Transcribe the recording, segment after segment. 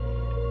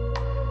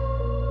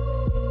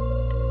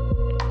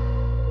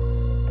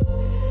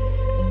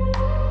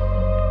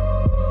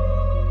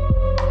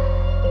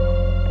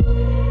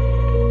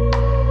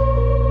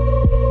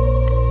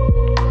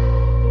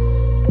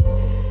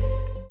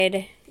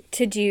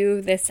to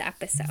do this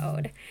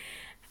episode.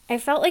 I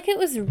felt like it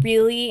was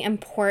really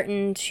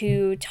important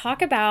to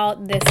talk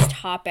about this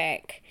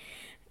topic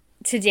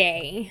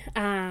today.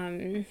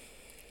 And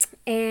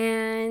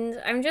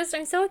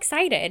I'm so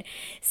excited.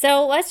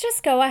 So let's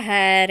just go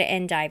ahead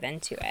and dive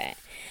into it.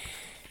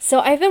 So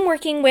I've been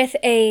working with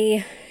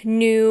a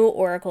new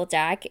Oracle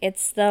deck.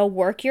 It's the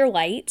Work Your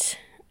Light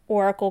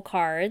Oracle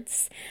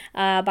cards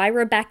by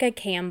Rebecca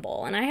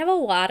Campbell. And I have a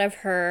lot of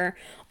her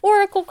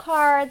Oracle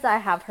cards. I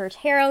have her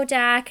tarot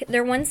deck.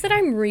 They're ones that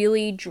I'm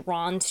really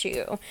drawn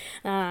to.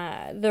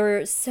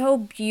 They're so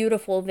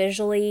beautiful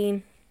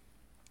visually.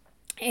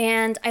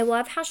 And I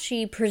love how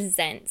she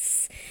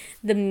presents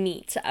the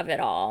meat of it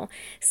all.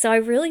 So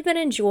I've really been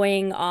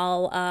enjoying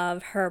all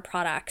of her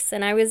products.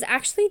 And I was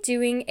actually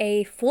doing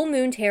a full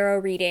moon tarot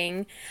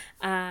reading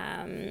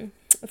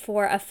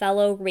for a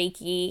fellow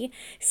Reiki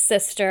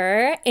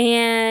sister.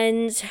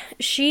 And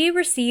she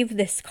received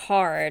this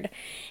card.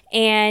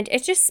 And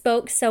it just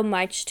spoke so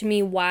much to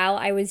me while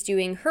I was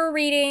doing her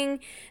reading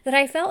that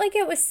I felt like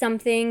it was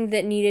something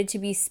that needed to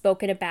be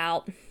spoken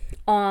about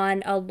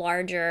on a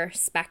larger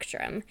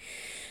spectrum.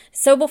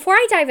 So before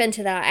I dive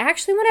into that, I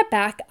actually want to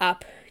back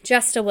up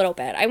just a little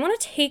bit. I want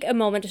to take a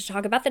moment to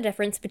talk about the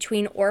difference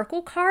between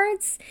Oracle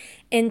cards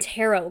and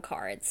tarot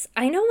cards.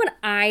 I know when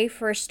I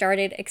first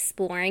started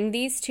exploring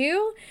these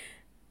two,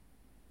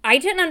 I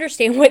didn't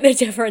understand what the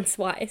difference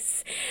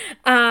was.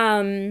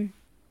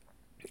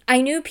 I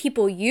knew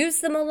people use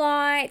them a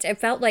lot. It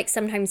felt like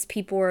sometimes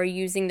people were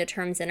using the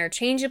terms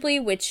interchangeably,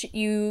 which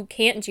you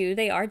can't do.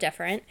 They are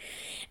different.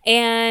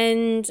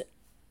 And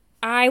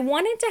I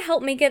wanted to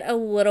help make it a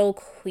little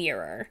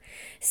clearer.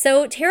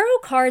 So tarot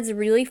cards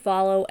really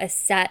follow a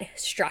set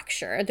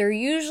structure. They're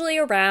usually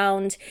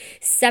around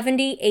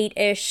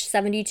 78-ish,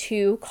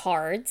 72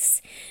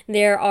 cards.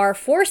 There are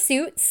 4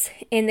 suits,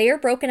 and they are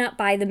broken up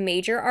by the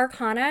major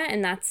arcana,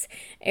 and that's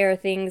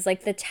things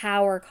like the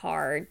Tower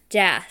card,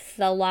 Death,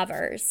 the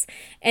Lovers,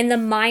 and the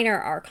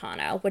minor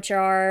arcana, which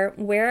are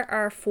where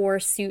our 4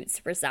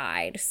 suits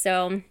reside.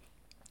 So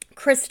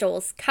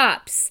crystals,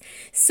 cups,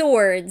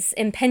 swords,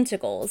 and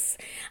pentacles.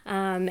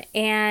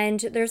 And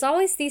there's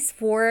always these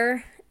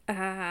 4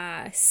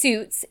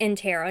 suits in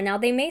tarot. Now,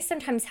 they may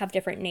sometimes have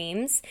different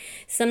names.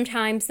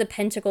 Sometimes the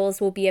pentacles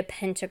will be a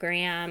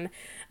pentagram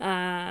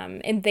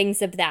and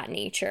things of that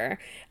nature.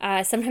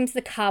 Sometimes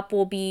the cup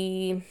will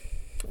be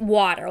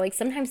water. Like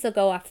sometimes they'll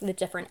go after the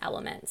different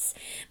elements.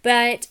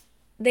 But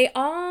they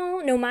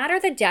all, no matter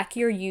the deck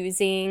you're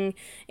using,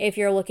 if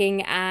you're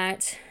looking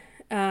at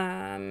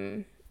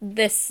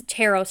this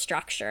tarot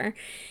structure,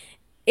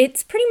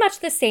 it's pretty much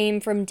the same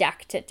from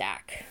deck to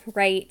deck,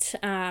 right?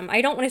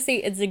 I don't want to say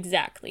it's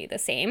exactly the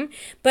same,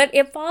 but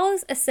it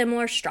follows a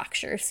similar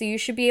structure. So you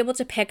should be able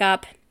to pick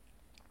up,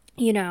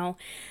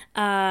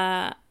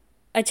 a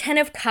 10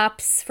 of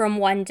cups from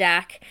one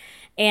deck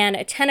and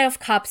a 10 of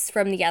cups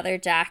from the other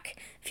deck.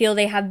 Feel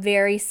they have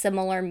very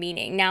similar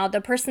meaning. Now,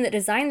 the person that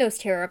designed those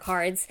tarot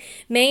cards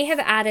may have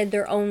added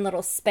their own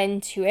little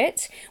spin to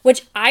it,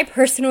 which I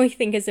personally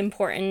think is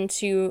important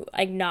to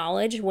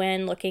acknowledge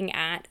when looking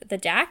at the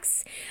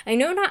decks. I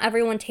know not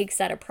everyone takes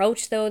that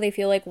approach, though. They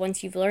feel like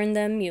once you've learned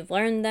them, you've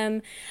learned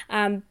them.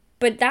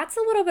 But that's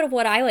a little bit of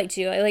what I like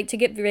to do. I like to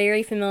get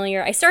very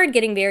familiar. I started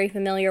getting very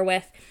familiar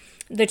with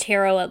the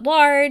tarot at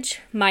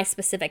large, my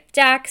specific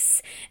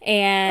decks,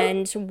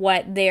 and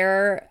what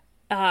their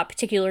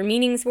particular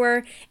meanings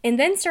were, and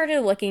then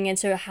started looking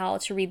into how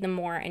to read them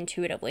more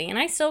intuitively. And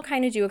I still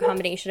kind of do a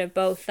combination of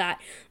both that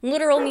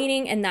literal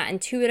meaning and that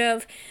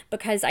intuitive,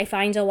 because I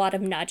find a lot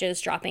of nudges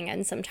dropping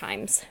in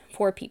sometimes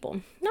for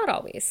people. Not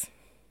always.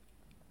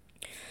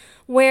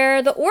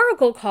 Where the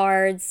Oracle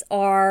cards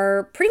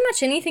are pretty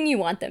much anything you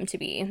want them to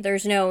be.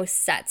 There's no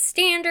set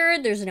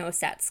standard, there's no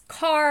set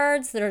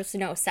cards, there's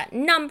no set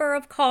number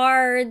of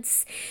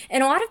cards,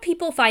 and a lot of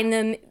people find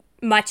them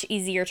much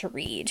easier to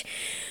read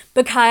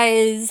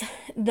because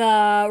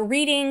the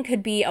reading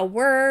could be a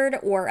word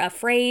or a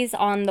phrase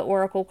on the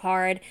Oracle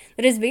card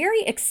that is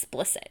very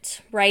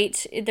explicit,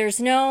 right? There's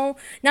none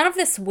of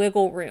this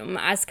wiggle room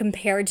as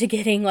compared to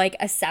getting like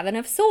a 7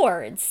 of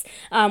Swords,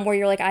 where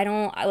you're like,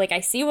 I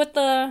see what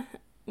the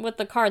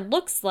card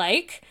looks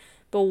like,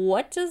 but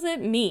what does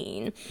it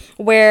mean?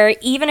 Where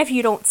even if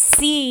you don't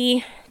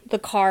see the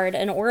card,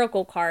 an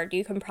Oracle card,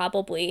 you can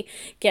probably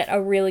get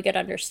a really good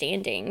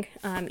understanding,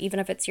 even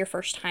if it's your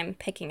first time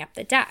picking up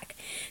the deck.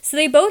 So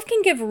they both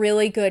can give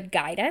really good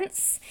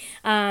guidance.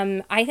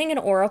 I think an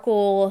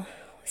Oracle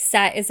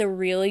set is a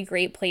really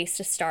great place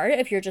to start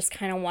if you're just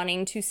kind of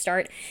wanting to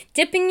start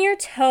dipping your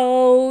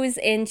toes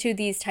into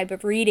these type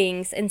of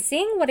readings and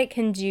seeing what it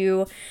can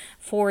do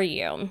for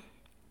you.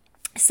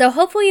 So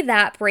hopefully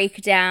that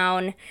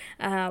breakdown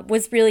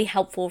was really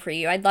helpful for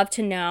you. I'd love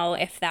to know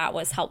if that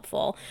was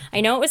helpful.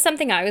 I know it was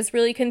something I was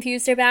really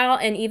confused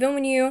about, and even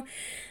when you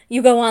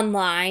go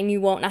online, you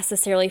won't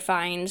necessarily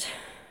find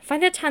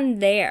a ton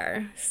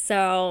there.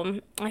 So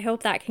I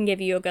hope that can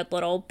give you a good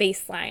little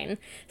baseline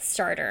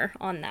starter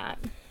on that.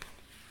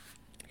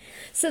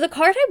 So, the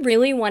card I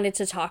really wanted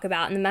to talk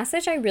about and the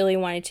message I really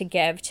wanted to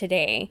give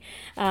today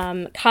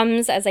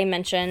comes, as I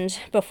mentioned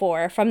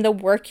before, from the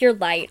Work Your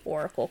Light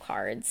Oracle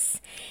cards.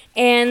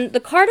 And the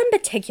card in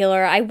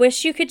particular, I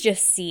wish you could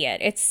just see it.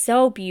 It's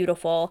so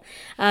beautiful.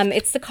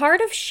 It's the card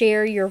of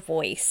Share Your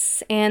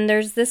Voice. And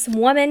there's this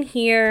woman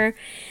here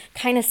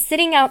kind of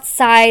sitting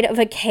outside of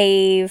a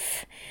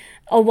cave.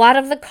 A lot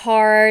of the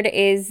card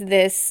is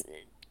this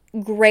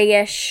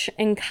grayish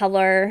in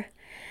color.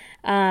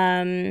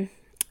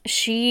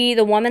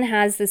 The woman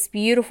has this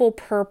beautiful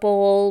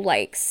purple,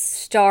 like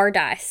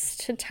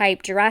stardust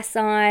type dress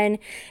on,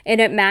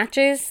 and it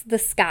matches the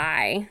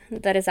sky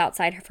that is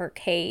outside of her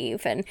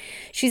cave. And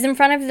she's in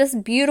front of this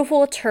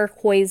beautiful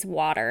turquoise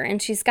water,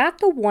 and she's got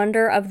the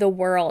wonder of the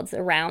worlds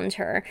around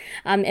her.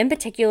 In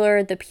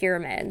particular, the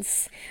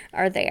pyramids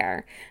are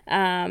there,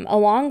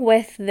 along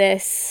with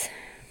this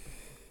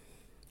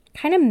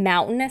kind of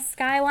mountainous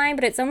skyline,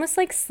 but it's almost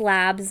like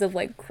slabs of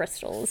like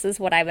crystals is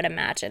what I would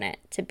imagine it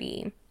to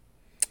be.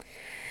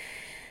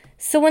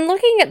 So when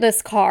looking at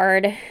this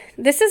card,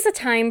 this is a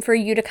time for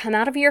you to come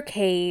out of your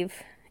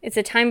cave. It's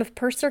a time of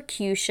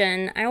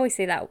persecution. I always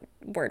say that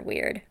word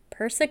weird.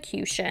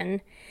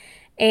 Persecution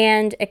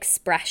and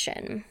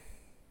expression.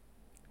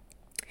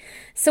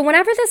 So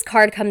whenever this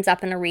card comes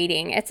up in a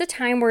reading, it's a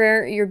time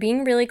where you're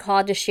being really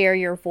called to share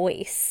your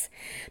voice.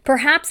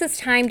 Perhaps it's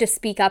time to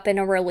speak up in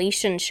a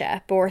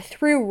relationship or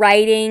through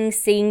writing,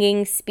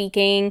 singing,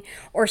 speaking,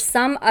 or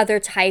some other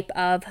type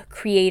of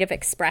creative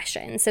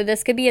expression. So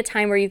this could be a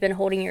time where you've been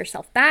holding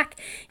yourself back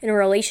in a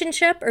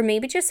relationship, or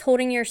maybe just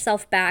holding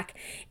yourself back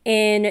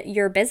in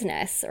your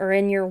business or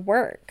in your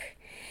work.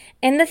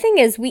 And the thing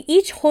is, we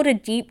each hold a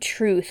deep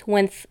truth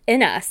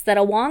within us that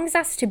longs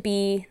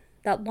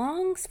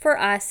for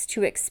us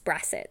to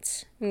express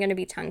it. I'm going to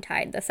be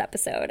tongue-tied this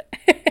episode.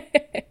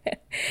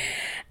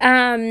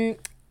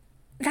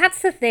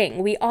 That's the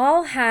thing. We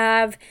all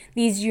have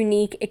these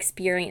unique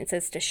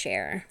experiences to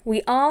share.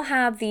 We all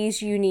have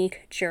these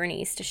unique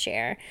journeys to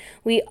share.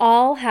 We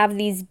all have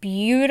these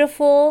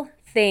beautiful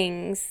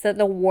things that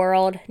the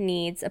world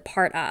needs a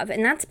part of.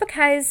 And that's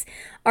because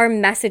our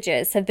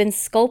messages have been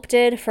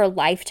sculpted for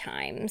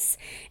lifetimes.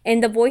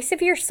 And the voice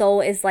of your soul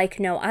is like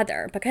no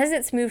other because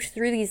it's moved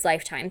through these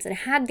lifetimes and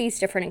had these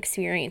different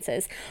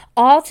experiences,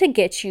 all to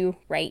get you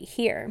right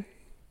here.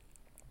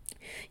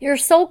 Your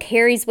soul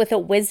carries with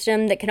it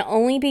wisdom that can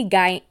only be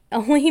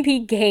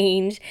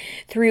gained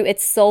through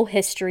its soul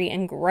history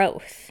and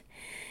growth.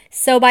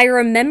 So by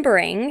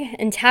remembering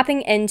and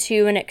tapping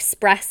into and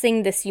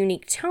expressing this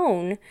unique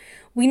tone,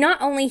 we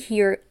not only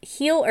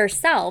heal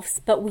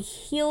ourselves, but we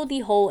heal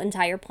the whole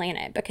entire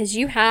planet because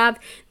you have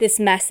this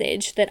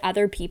message that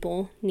other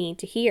people need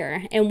to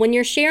hear. And when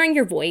you're sharing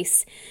your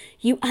voice,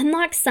 you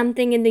unlock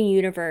something in the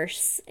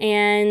universe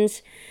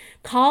and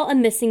call a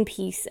missing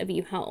piece of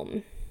you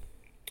home.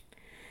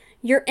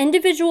 Your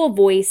individual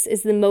voice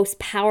is the most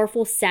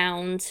powerful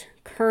sound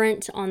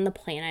current on the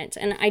planet.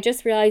 And I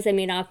just realized I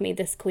may not have made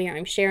this clear.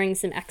 I'm sharing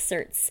some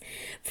excerpts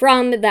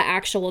from the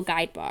actual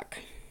guidebook.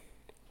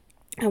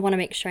 I want to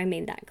make sure I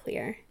made that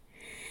clear.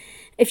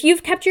 If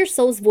you've kept your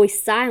soul's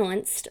voice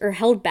silenced or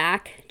held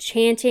back,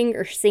 chanting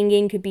or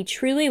singing could be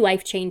truly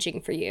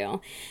life-changing for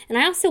you. And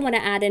I also want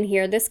to add in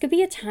here, this could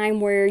be a time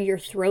where your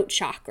throat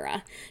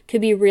chakra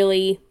could be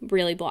really,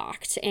 really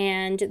blocked.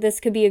 And this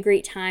could be a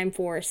great time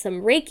for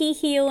some Reiki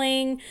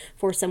healing,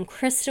 for some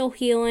crystal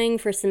healing,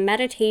 for some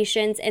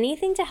meditations,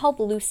 anything to help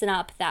loosen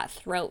up that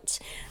throat.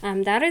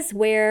 That is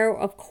where,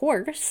 of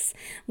course,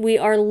 we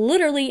are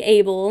literally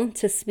able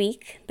to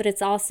speak, but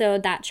it's also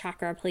that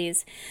chakra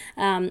plays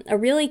a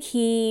really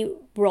key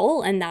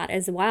role in that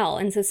as well.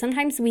 And so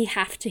sometimes we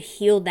have to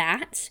heal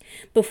that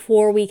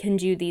before we can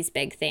do these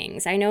big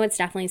things. I know it's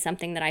definitely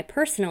something that I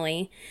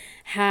personally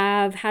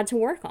have had to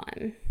work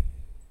on.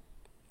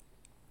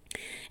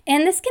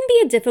 And this can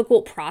be a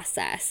difficult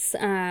process,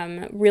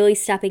 really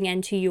stepping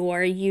into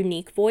your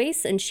unique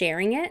voice and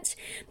sharing it,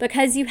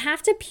 because you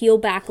have to peel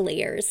back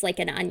layers like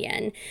an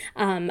onion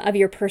of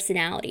your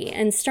personality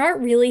and start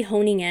really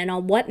honing in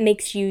on what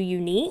makes you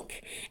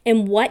unique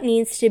and what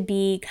needs to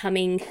be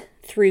coming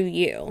through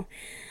you.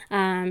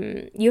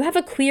 You have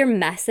a clear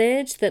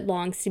message that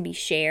longs to be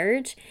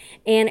shared,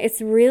 and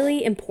it's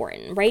really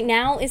important. Right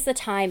now is the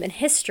time in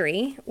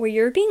history where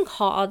you're being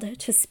called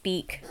to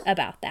speak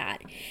about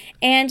that.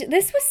 And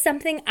this was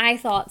something I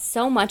thought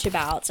so much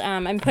about.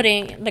 I'm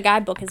putting the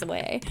guidebook is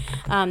away.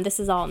 This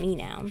is all me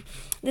now.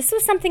 This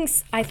was something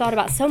I thought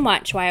about so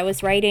much while I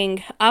was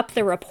writing up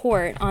the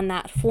report on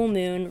that full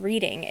moon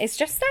reading. It's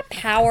just that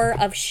power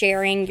of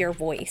sharing your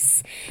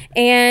voice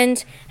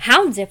and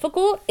how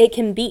difficult it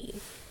can be.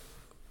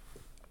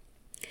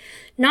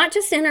 Not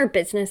just in our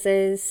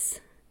businesses,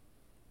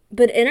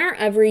 but in our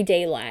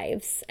everyday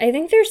lives. I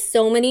think there's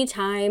so many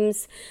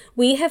times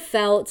we have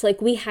felt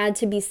like we had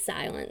to be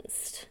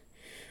silenced,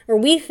 or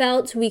we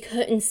felt we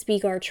couldn't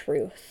speak our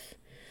truth,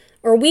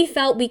 or we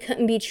felt we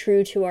couldn't be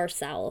true to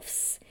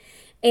ourselves.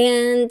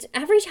 And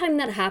every time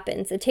that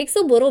happens, it takes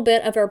a little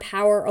bit of our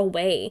power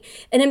away,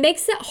 and it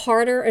makes it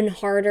harder and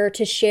harder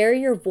to share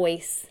your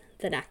voice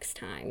the next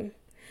time.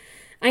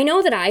 I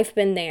know that I've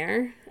been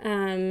there.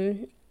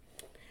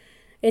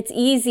 It's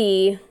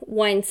easy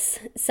once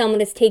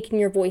someone has taken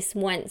your voice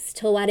once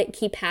to let it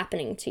keep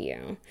happening to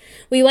you.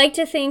 We like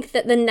to think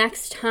that the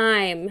next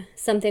time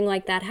something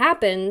like that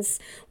happens,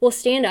 we'll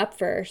stand up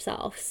for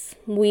ourselves.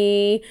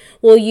 We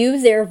will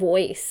use their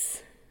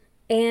voice.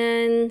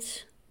 And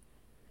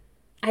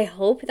I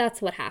hope that's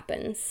what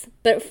happens.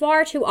 But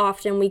far too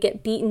often we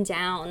get beaten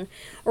down,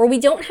 or we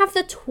don't have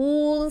the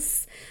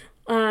tools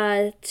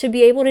to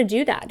be able to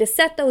do that, to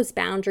set those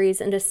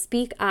boundaries and to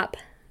speak up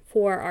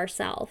for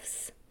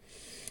ourselves.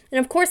 And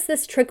of course,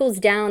 this trickles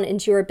down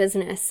into your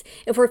business.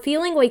 If we're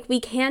feeling like we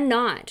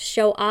cannot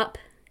show up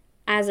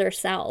as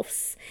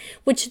ourselves,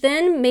 which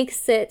then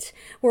makes it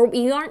where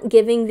we aren't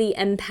giving the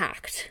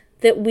impact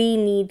that we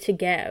need to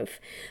give,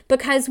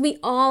 because we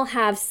all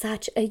have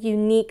such a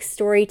unique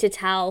story to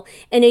tell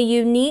and a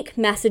unique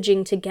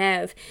messaging to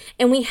give,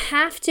 and we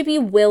have to be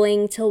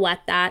willing to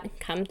let that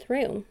come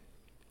through.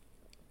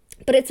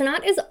 But it's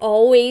not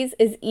always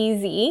as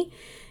easy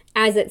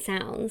as it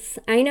sounds.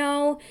 I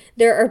know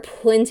there are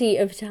plenty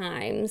of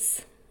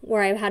times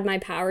where I've had my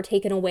power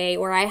taken away,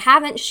 where I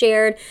haven't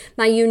shared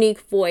my unique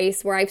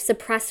voice, where I've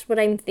suppressed what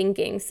I'm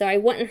thinking so I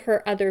wouldn't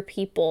hurt other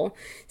people,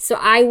 so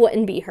I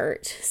wouldn't be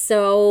hurt.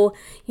 So,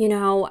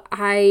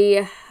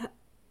 I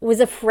was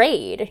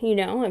afraid,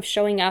 of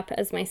showing up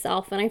as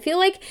myself. And I feel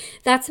like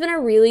that's been a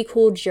really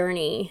cool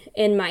journey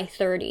in my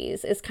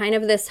 30s. It's kind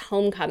of this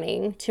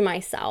homecoming to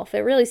myself. It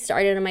really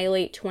started in my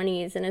late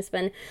 20s and it's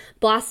been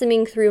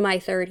blossoming through my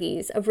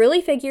 30s of really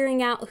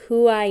figuring out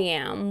who I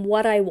am,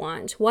 what I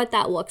want, what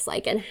that looks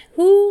like, and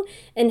who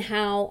and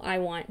how I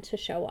want to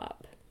show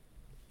up.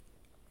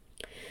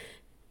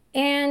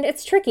 And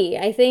it's tricky.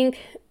 I think,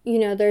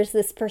 there's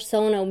this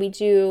persona we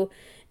do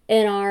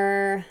in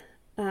our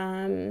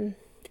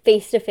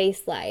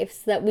face-to-face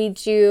lives that we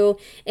do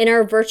in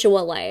our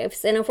virtual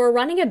lives. And if we're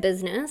running a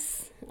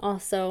business,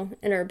 also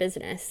in our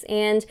business.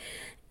 And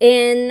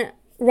in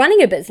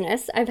running a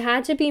business, I've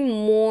had to be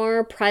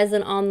more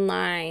present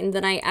online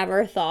than I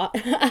ever thought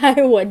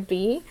I would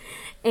be.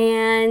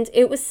 And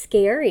it was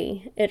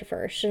scary at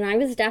first. And I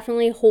was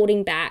definitely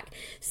holding back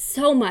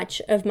so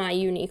much of my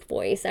unique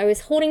voice. I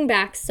was holding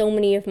back so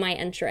many of my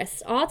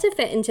interests, all to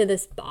fit into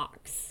this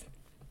box.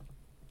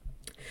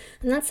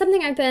 And that's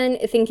something I've been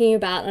thinking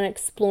about and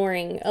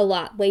exploring a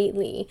lot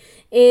lately,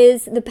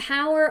 is the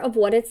power of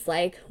what it's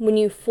like when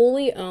you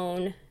fully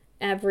own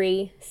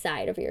every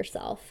side of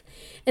yourself.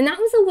 And that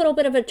was a little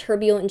bit of a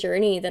turbulent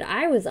journey that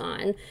I was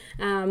on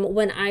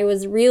when I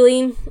was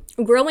really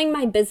growing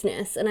my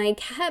business. And I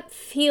kept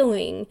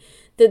feeling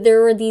that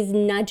there were these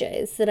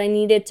nudges that I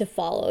needed to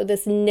follow.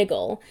 This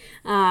niggle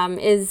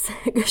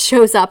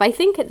shows up. I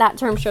think that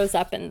term shows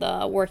up in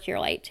the Work Your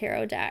Light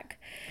Tarot deck.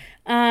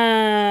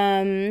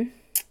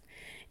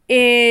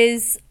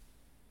 Is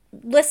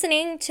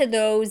listening to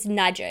those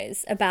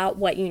nudges about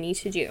what you need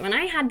to do. And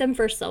I had them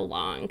for so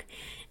long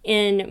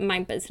in my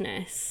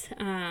business.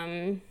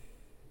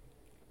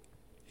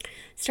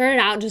 Started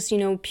out just,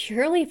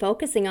 purely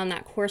focusing on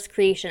that course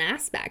creation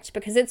aspect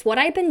because it's what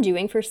I've been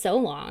doing for so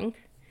long.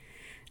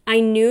 I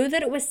knew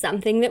that it was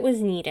something that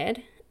was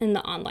needed in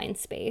the online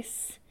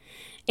space.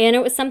 And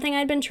it was something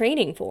I'd been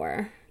training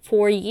for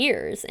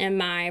years in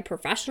my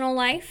professional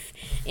life,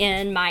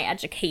 in my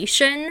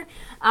education,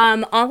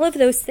 all of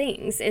those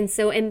things. And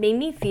so it made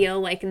me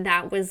feel like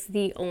that was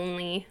the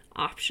only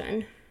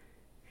option.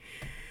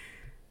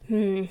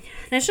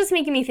 That's just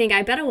making me think,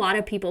 I bet a lot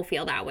of people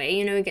feel that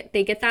way.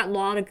 They get that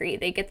law degree,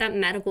 they get that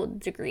medical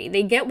degree,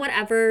 they get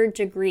whatever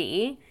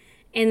degree,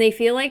 and they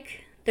feel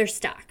like they're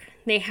stuck.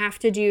 They have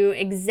to do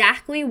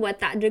exactly what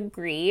that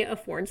degree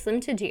affords them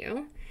to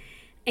do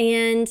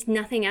and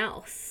nothing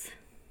else.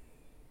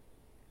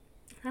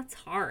 That's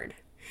hard.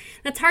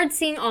 That's hard,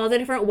 seeing all the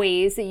different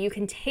ways that you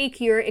can take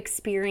your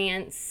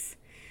experience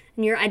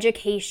and your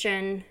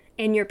education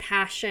and your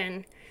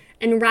passion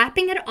and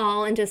wrapping it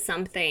all into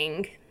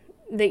something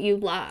that you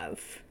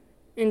love,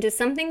 into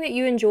something that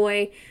you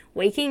enjoy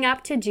waking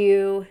up to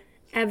do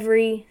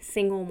every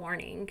single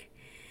morning.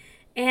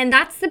 And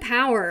that's the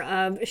power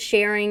of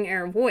sharing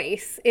our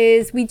voice,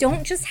 is we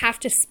don't just have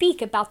to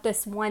speak about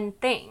this one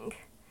thing.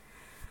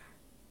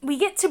 We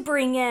get to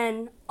bring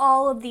in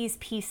all of these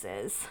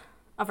pieces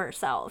of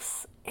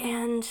ourselves.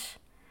 And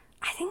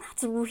I think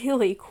that's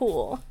really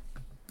cool.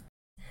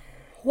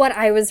 What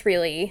I was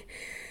really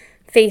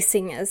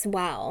facing as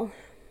well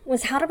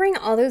was how to bring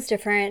all those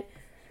different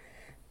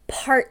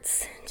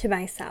parts to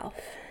myself.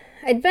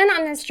 I'd been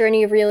on this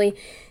journey of really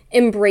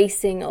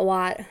embracing a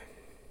lot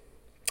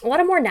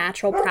of more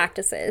natural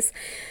practices.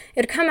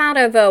 It'd come out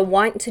of a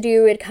want to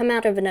do, it'd come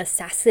out of a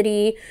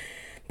necessity,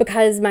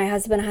 because my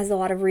husband has a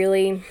lot of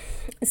really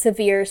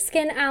severe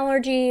skin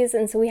allergies,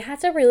 and so we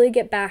had to really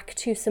get back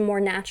to some more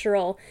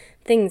natural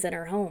things in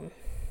our home.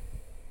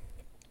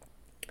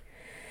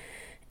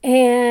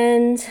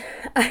 And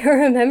I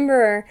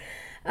remember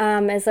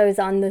as I was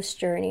on this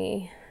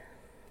journey,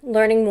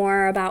 learning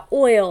more about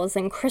oils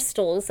and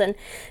crystals and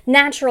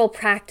natural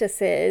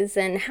practices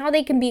and how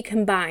they can be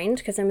combined,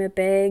 because I'm a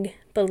big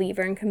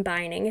believer in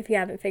combining, if you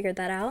haven't figured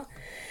that out,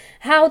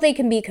 how they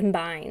can be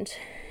combined.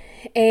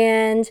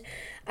 And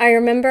I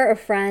remember a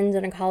friend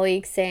and a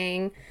colleague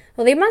saying,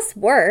 well, they must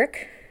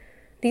work.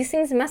 These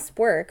things must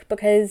work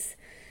because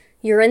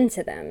you're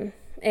into them.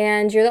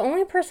 And you're the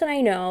only person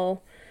I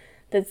know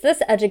that's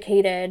this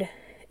educated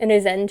and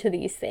is into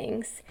these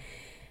things.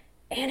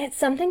 And it's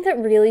something that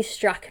really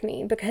struck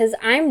me because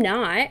I'm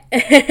not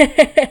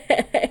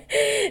the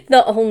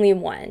only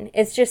one.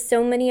 It's just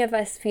so many of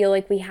us feel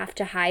like we have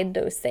to hide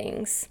those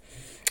things.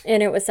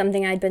 And it was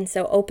something I'd been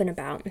so open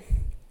about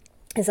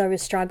as I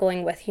was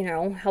struggling with,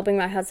 helping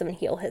my husband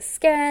heal his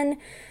skin,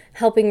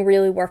 helping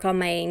really work on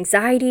my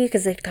anxiety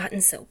because it had gotten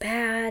so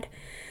bad.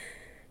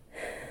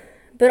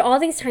 But all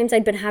these times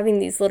I'd been having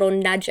these little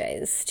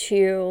nudges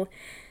to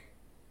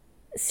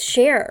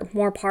share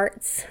more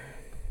parts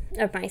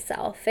of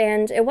myself,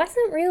 and it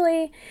wasn't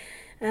really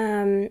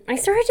I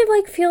started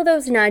to feel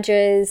those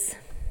nudges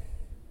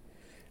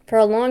for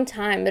a long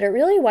time, but it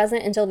really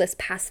wasn't until this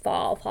past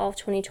fall of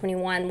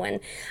 2021, when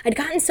I'd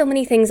gotten so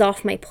many things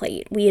off my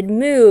plate. We had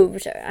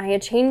moved, I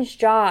had changed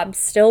jobs,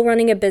 still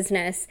running a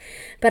business,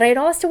 but I'd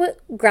also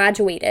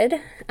graduated.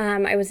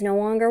 I was no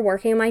longer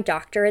working on my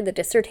doctorate, the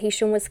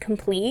dissertation was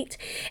complete,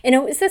 and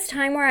it was this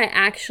time where I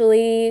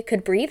actually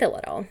could breathe a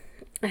little.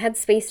 I had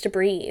space to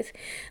breathe.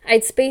 I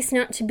had space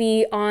not to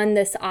be on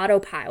this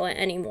autopilot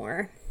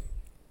anymore.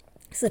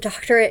 So the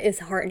doctorate is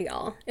hard,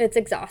 y'all. It's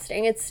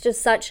exhausting. It's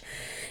just such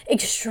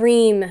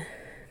extreme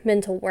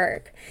mental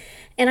work.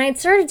 And I had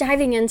started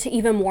diving into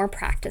even more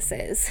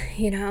practices,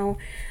 human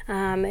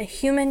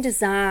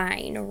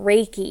design,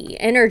 Reiki,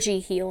 energy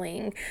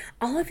healing,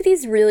 all of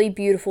these really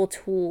beautiful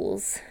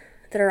tools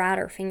that are at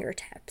our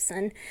fingertips.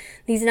 And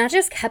these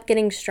nudges kept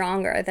getting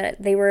stronger,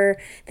 that they were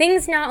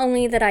things not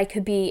only that I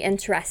could be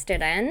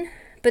interested in,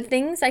 but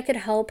things I could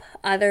help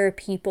other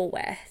people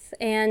with.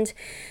 And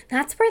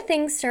that's where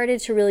things started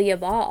to really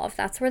evolve.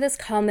 That's where this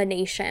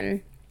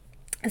combination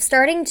of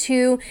starting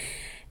to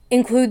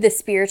include the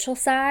spiritual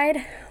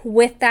side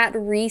with that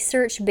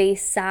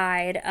research-based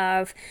side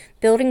of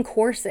building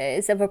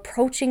courses, of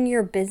approaching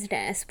your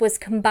business, was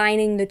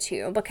combining the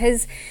two,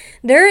 because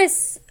there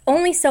is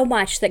only so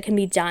much that can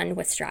be done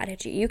with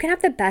strategy. You can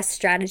have the best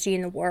strategy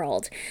in the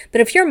world,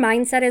 but if your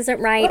mindset isn't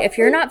right, if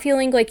you're not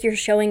feeling like you're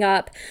showing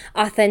up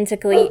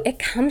authentically, it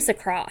comes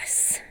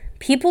across.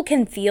 People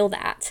can feel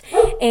that,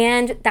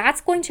 and that's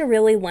going to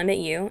really limit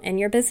you in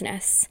your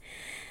business.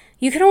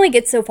 You can only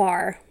get so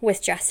far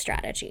with just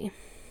strategy.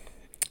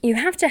 You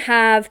have to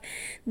have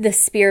the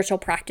spiritual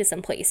practice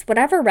in place,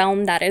 whatever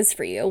realm that is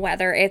for you,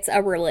 whether it's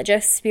a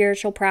religious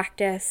spiritual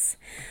practice,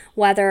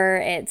 whether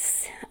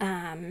it's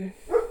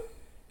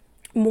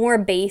more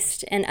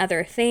based in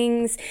other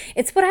things.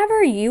 It's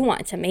whatever you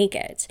want to make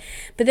it.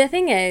 But the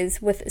thing is,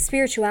 with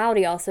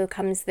spirituality also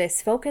comes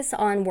this focus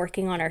on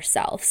working on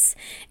ourselves.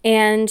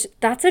 And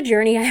that's a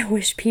journey I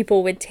wish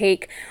people would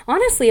take,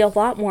 honestly, a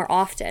lot more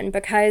often,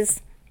 because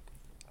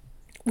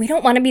we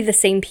don't want to be the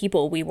same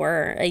people we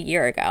were a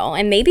year ago.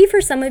 And maybe for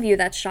some of you,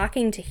 that's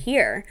shocking to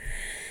hear.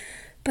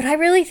 But I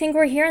really think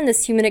we're here in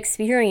this human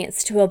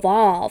experience to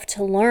evolve,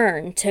 to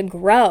learn, to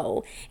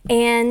grow.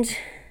 And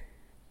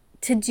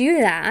to do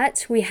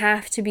that, we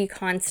have to be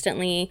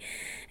constantly,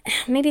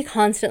 maybe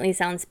constantly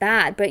sounds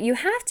bad, but you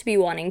have to be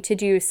wanting to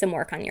do some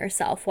work on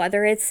yourself,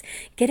 whether it's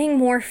getting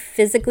more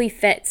physically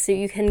fit so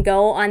you can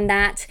go on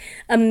that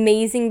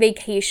amazing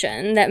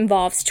vacation that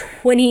involves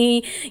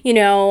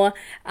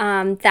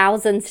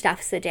 20,000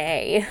 steps a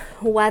day,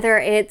 whether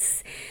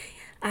it's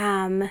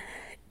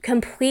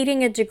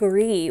completing a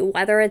degree,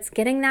 whether it's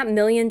getting that $1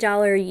 million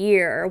a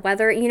year,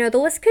 whether, the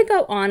list could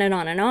go on and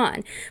on and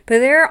on. But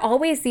there are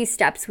always these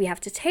steps we have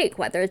to take,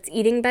 whether it's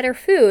eating better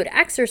food,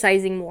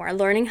 exercising more,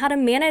 learning how to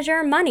manage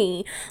our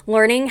money,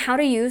 learning how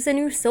to use a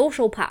new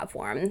social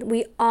platform.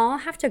 We all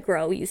have to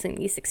grow using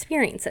these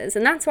experiences.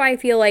 And that's why I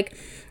feel like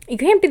you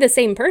can't be the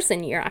same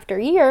person year after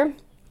year,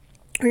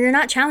 or you're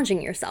not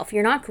challenging yourself,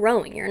 you're not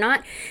growing, you're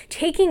not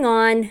taking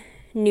on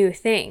new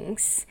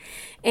things.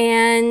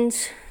 And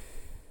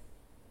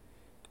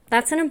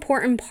that's an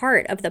important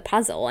part of the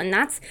puzzle, and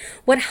that's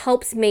what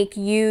helps make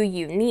you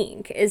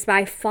unique, is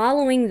by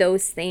following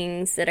those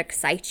things that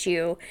excite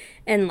you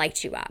and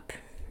light you up,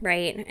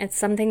 right? It's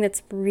something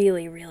that's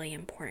really, really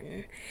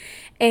important.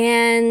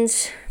 And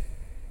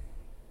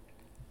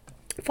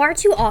far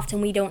too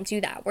often we don't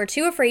do that. We're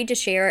too afraid to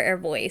share our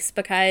voice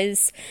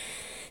because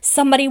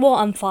somebody will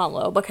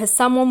unfollow, because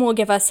someone will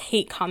give us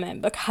hate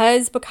comment,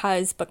 because. But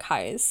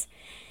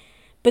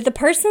the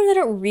person that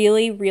it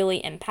really, really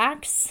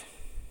impacts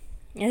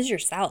is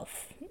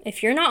yourself.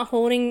 If you're not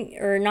holding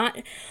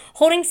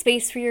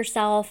space for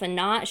yourself and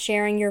not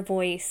sharing your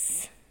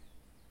voice,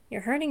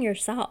 you're hurting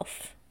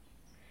yourself.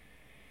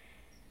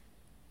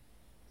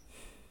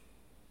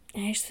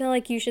 And I just feel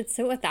like you should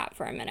sit with that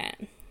for a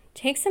minute.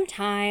 Take some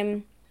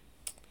time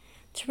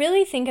to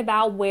really think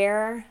about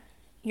where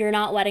you're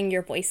not letting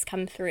your voice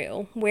come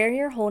through, where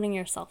you're holding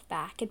yourself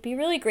back. It'd be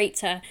really great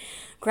to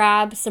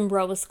grab some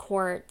rose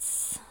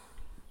quartz,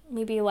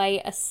 maybe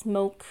light a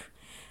smoke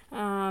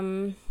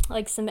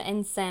like some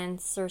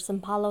incense or some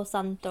Palo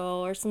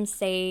Santo or some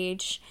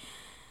sage.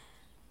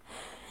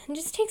 And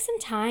just take some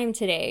time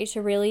today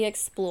to really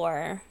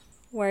explore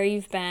where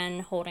you've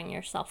been holding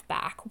yourself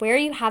back, where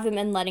you haven't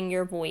been letting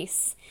your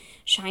voice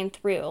shine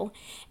through,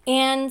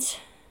 and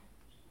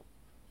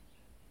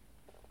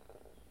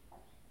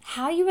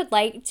how you would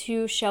like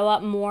to show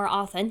up more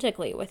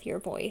authentically with your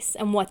voice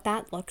and what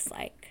that looks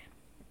like.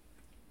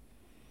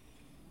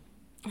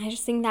 I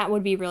just think that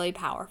would be really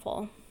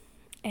powerful.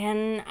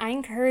 And I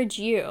encourage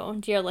you,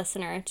 dear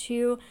listener,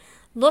 to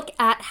look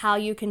at how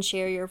you can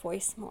share your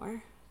voice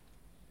more,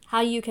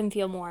 how you can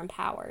feel more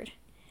empowered,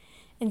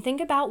 and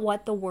think about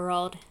what the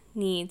world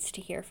needs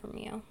to hear from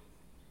you.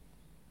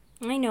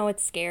 I know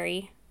it's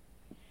scary.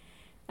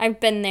 I've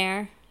been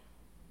there,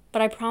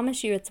 but I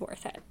promise you it's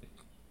worth it.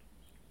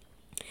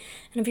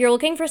 And if you're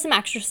looking for some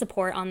extra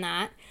support on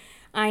that,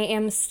 I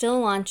am still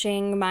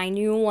launching my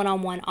new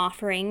one-on-one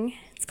offering.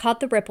 It's called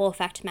the Ripple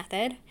Effect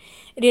Method.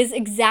 It is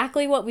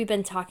exactly what we've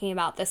been talking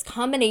about, this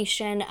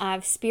combination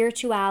of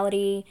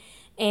spirituality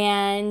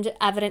and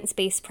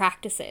evidence-based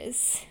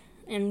practices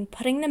and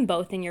putting them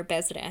both in your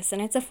business.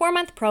 And it's a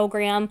 4-month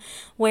program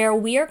where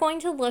we are going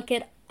to look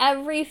at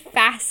every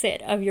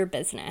facet of your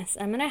business.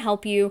 I'm going to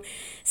help you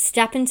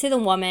step into the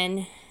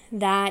woman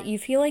that you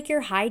feel like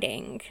you're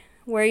hiding,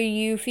 where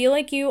you feel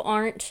like you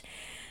aren't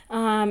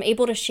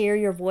able to share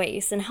your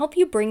voice, and help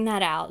you bring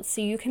that out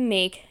so you can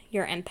make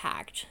your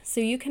impact,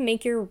 so you can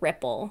make your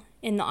ripple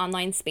in the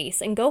online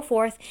space and go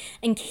forth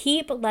and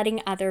keep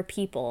letting other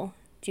people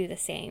do the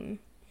same.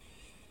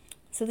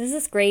 So this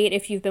is great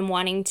if you've been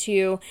wanting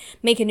to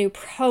make a new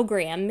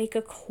program, make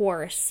a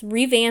course,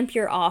 revamp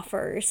your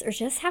offers, or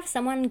just have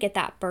someone get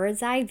that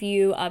bird's eye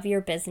view of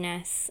your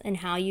business and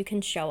how you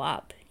can show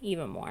up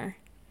even more.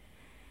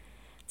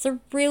 It's a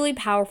really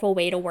powerful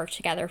way to work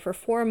together for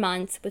 4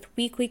 months with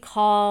weekly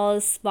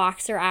calls,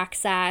 Voxer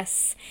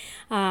access,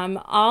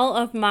 all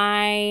of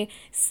my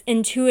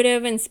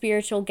intuitive and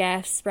spiritual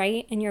gifts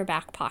right in your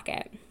back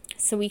pocket.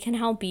 So we can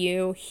help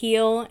you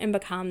heal and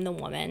become the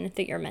woman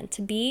that you're meant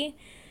to be,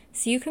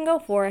 so you can go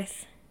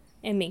forth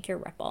and make your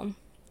ripple.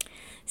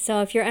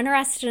 So if you're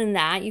interested in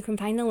that, you can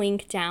find the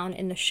link down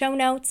in the show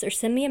notes or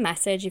send me a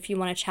message if you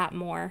want to chat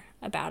more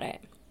about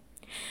it.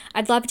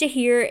 I'd love to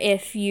hear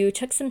if you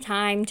took some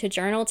time to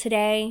journal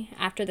today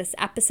after this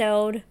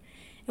episode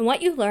and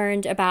what you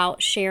learned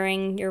about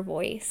sharing your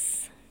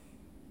voice.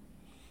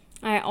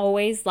 I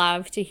always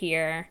love to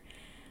hear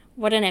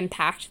what an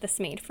impact this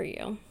made for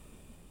you.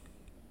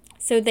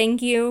 So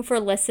thank you for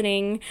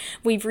listening.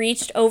 We've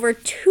reached over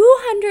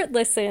 200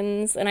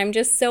 listens, and I'm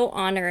just so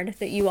honored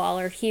that you all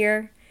are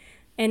here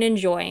and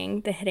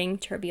enjoying the Hitting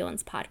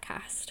Turbulence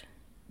podcast.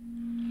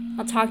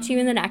 I'll talk to you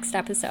in the next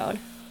episode.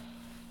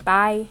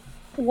 Bye.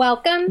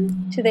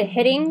 Welcome to the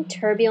Hitting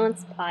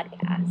Turbulence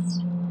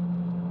podcast,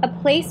 a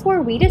place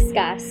where we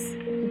discuss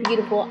the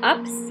beautiful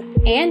ups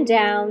and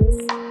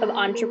downs of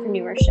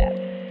entrepreneurship.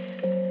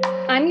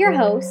 I'm your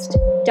host,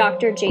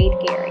 Dr. Jade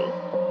Gary,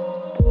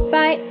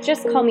 but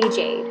just call me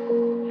Jade.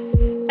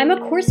 I'm a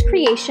course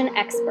creation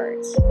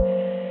expert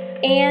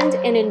and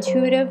an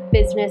intuitive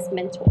business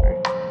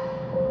mentor.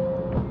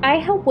 I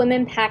help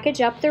women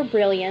package up their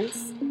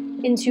brilliance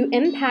into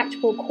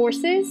impactful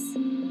courses,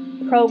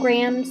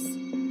 programs,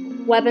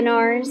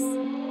 webinars,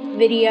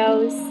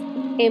 videos,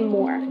 and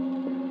more.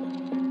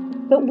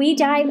 But we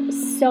dive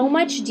so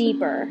much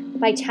deeper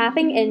by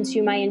tapping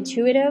into my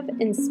intuitive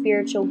and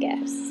spiritual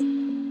gifts.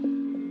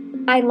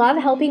 I love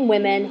helping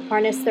women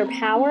harness their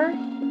power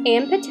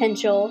and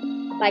potential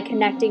by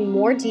connecting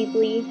more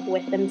deeply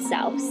with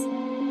themselves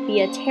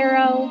via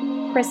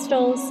tarot,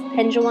 crystals,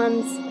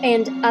 pendulums,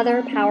 and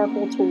other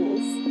powerful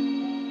tools.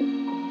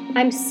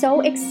 I'm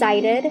so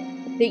excited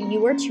that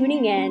you are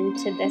tuning in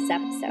to this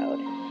episode,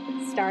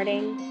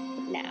 starting